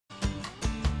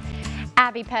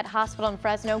Abbey Pet Hospital in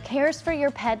Fresno cares for your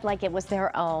pet like it was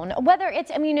their own. Whether it's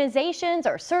immunizations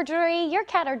or surgery your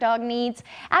cat or dog needs,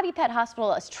 Abbey Pet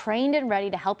Hospital is trained and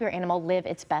ready to help your animal live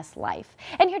its best life.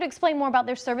 And here to explain more about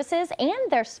their services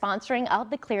and their sponsoring of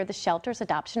the Clear the Shelters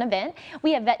adoption event,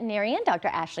 we have veterinarian Dr.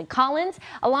 Ashley Collins,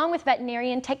 along with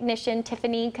veterinarian technician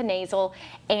Tiffany Knazel.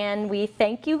 And we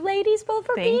thank you ladies both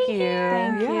for being here.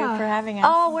 Thank you for having us.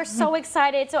 Oh, we're so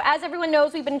excited. So as everyone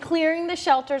knows, we've been clearing the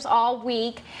shelters all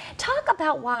week. Talk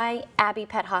about why Abbey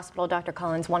Pet Hospital, Dr.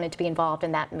 Collins, wanted to be involved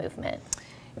in that movement.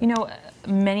 You know,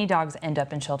 many dogs end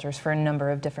up in shelters for a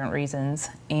number of different reasons,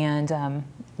 and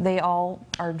they all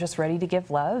are just ready to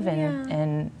give love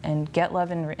and get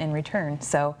love in return.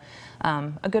 So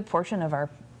a good portion of our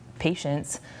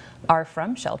patients are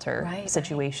from shelter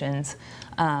situations,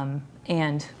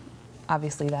 and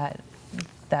obviously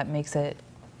that makes it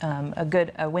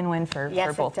a win-win for both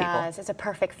people. Yes, it does. It's a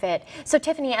perfect fit. So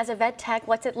Tiffany, as a vet tech,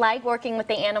 what's it like working with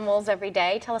the animals every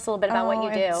day? Tell us a little bit about what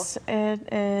you do.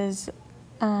 It is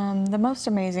the most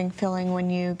amazing feeling when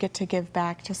you get to give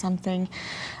back to something,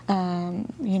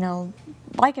 you know,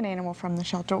 like an animal from the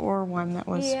shelter or one that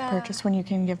was purchased, when you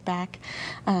can give back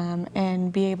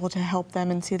and be able to help them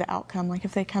and see the outcome. Like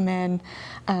if they come in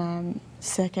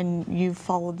sick and you've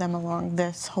followed them along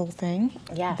this whole thing,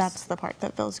 that's the part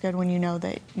that feels good, when you know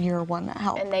that you're one that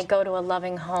helped. And they go to a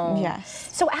loving home. Yes.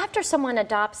 So after someone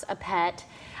adopts a pet,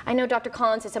 I know, Dr.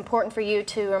 Collins, it's important for you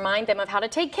to remind them of how to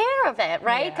take care of it,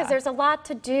 right? Because there's a lot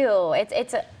to do.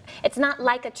 It's not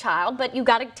like a child, but you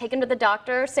got to take them to the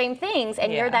doctor, same things,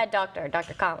 and you're that doctor,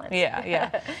 Dr. Collins.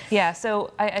 Yeah.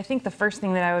 So I think the first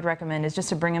thing that I would recommend is just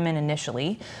to bring them in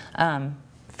initially.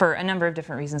 For a number of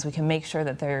different reasons. We can make sure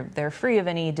that they're free of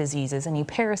any diseases, any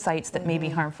parasites that may be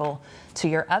harmful to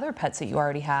your other pets that you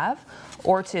already have,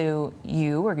 or to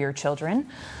you or your children.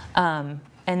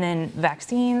 And then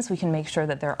vaccines, we can make sure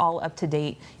that they're all up to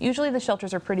date. Usually the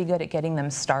shelters are pretty good at getting them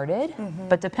started,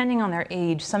 but depending on their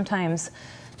age, sometimes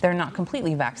they're not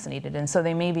completely vaccinated, and so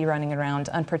they may be running around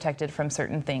unprotected from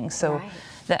certain things. So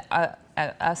that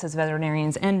us as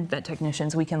veterinarians and vet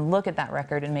technicians, we can look at that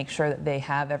record and make sure that they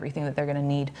have everything that they're going to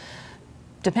need,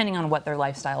 depending on what their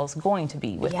lifestyle is going to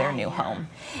be with their new home.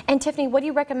 And Tiffany, what do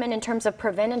you recommend in terms of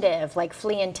preventative, like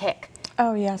flea and tick?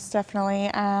 Oh yes, definitely.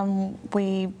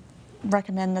 We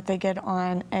recommend that they get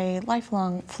on a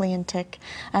lifelong flea and tick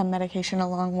medication,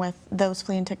 along with those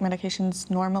flea and tick medications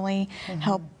normally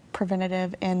help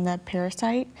preventative in the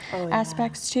parasite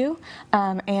aspects too,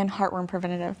 and heartworm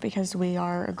preventative, because we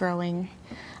are growing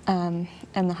in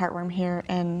the heartworm here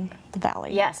in the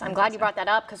valley. Yes, I'm glad you brought that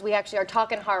up, because we actually are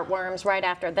talking heartworms right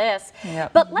after this.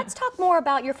 But let's talk more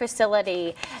about your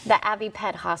facility, the Abbey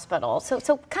Pet Hospital.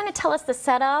 So kind of tell us the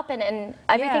setup and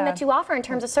everything that you offer in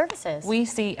terms of services. We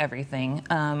see everything.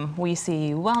 We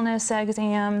see wellness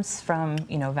exams, from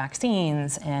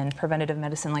vaccines and preventative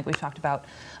medicine like we've talked about,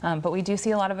 but we do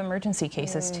see a lot of emergency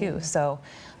cases too. So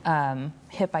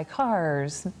hit by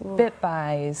cars, bit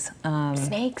bys,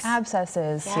 snakes,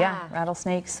 abscesses,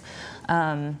 rattlesnakes.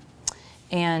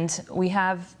 And we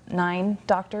have 9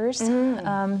 doctors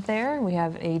there. We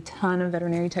have a ton of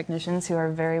veterinary technicians who are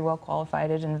very well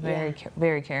qualified and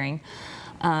very caring.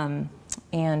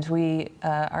 And we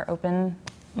are open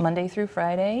Monday through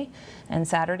Friday, and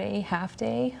Saturday half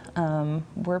day.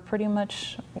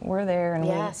 We're there,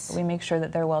 and we make sure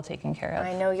that they're well taken care of.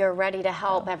 I know you're ready to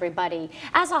help everybody.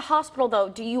 As a hospital though,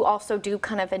 do you also do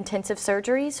kind of intensive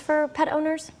surgeries for pet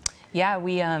owners? Yeah,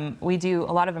 we do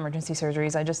a lot of emergency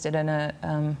surgeries. I just did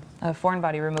a foreign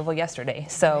body removal yesterday.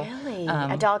 So really?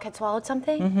 A dog had swallowed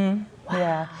something? Wow.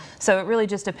 Yeah. So it really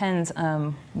just depends,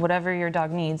 whatever your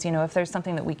dog needs. If there's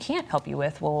something that we can't help you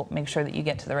with, we'll make sure that you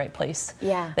get to the right place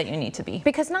that you need to be.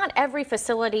 Because not every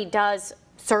facility does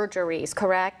surgeries,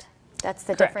 correct? That's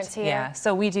the difference here? Yeah,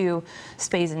 so we do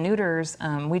spays and neuters.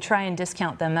 We try and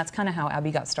discount them. That's kind of how Abbey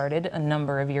got started a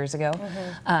number of years ago,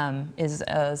 is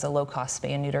as a low-cost spay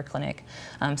and neuter clinic.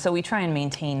 So we try and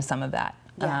maintain some of that.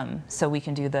 So we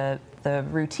can do the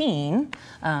routine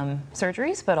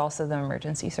surgeries, but also the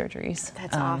emergency surgeries.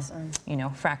 That's awesome.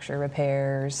 Fracture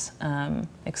repairs,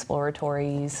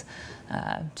 exploratories,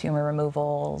 tumor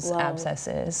removals,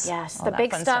 abscesses. Yes, the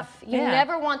big stuff you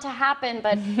never want to happen,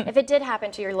 but if it did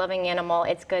happen to your loving animal,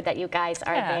 it's good that you guys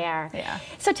are there.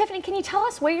 So Tiffany, can you tell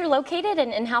us where you're located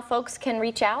and how folks can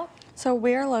reach out? So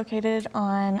we are located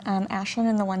on Ashland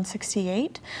in the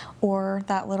 168, or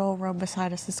that little road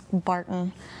beside us is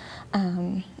Barton.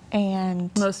 And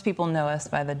most people know us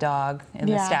by the dog in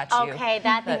the Yeah. statue. Okay,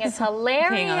 that thing is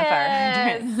hilarious. Peeing on the fire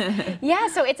hydrant. Yeah,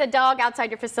 so it's a dog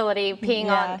outside your facility peeing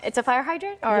on, Yes. it's a fire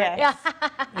hydrant? Or, Yes. Yeah.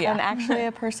 Yeah. And actually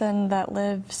a person that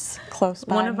lives close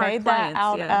by One of our made that clients,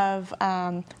 out yeah. of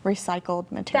recycled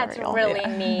material. That's really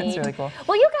neat. That's really cool.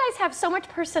 Well, you guys have so much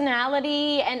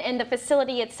personality, and the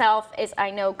facility itself is, I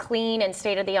know, clean and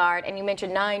state of the art. And you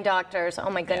mentioned 9 doctors. Oh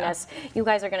my goodness, you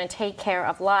guys are going to take care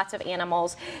of lots of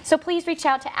animals. So please reach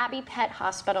out to Abbey Pet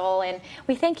Hospital, and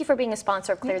we thank you for being a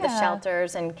sponsor of Clear the Yeah.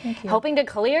 Shelters and hoping to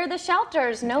clear the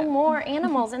shelters. No more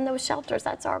animals in those shelters.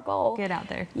 That's our goal. Get out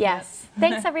there. Yes.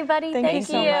 Thanks, everybody. Thank you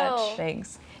so much.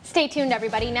 Thanks. Stay tuned,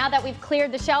 everybody. Now that we've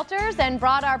cleared the shelters and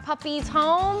brought our puppies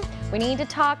home, we need to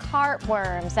talk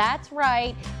heartworms. That's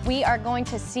right. We are going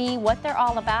to see what they're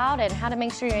all about and how to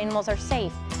make sure your animals are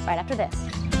safe right after this.